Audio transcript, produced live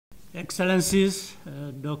Excellencies,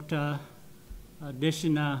 Dr.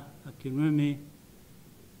 Adeshina Akinwumi,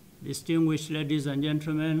 distinguished ladies and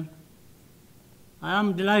gentlemen, I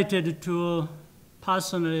am delighted to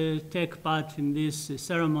personally take part in this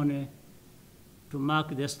ceremony to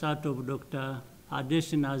mark the start of Dr.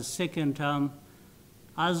 Adeshina's second term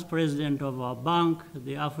as president of our bank,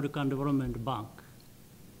 the African Development Bank.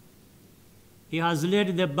 He has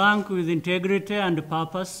led the bank with integrity and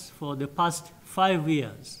purpose for the past 5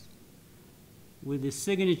 years, with the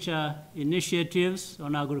signature initiatives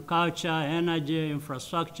on agriculture, energy,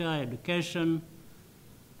 infrastructure, education,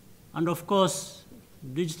 and of course,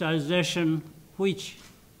 digitalization, which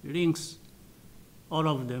links all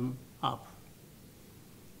of them up.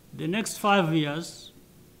 The next 5 years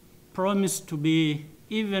promise to be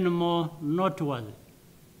even more noteworthy.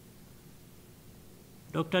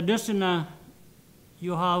 Dr. Adeshina,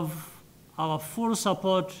 you have our full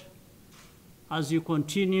support as you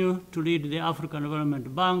continue to lead the African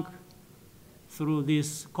Development Bank through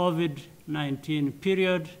this COVID-19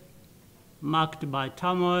 period marked by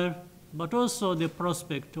turmoil, but also the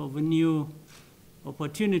prospect of a new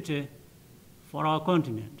opportunity for our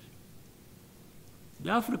continent.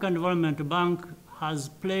 The African Development Bank has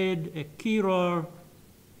played a key role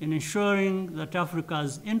in ensuring that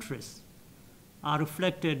Africa's interests are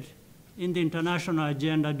reflected in the international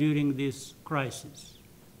agenda during this crisis.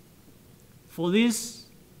 For this,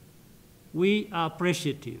 we are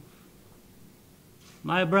appreciative.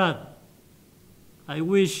 My brother, I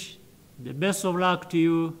wish the best of luck to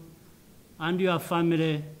you and your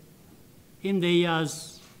family in the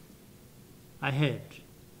years ahead.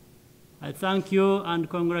 I thank you and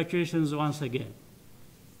congratulations once again.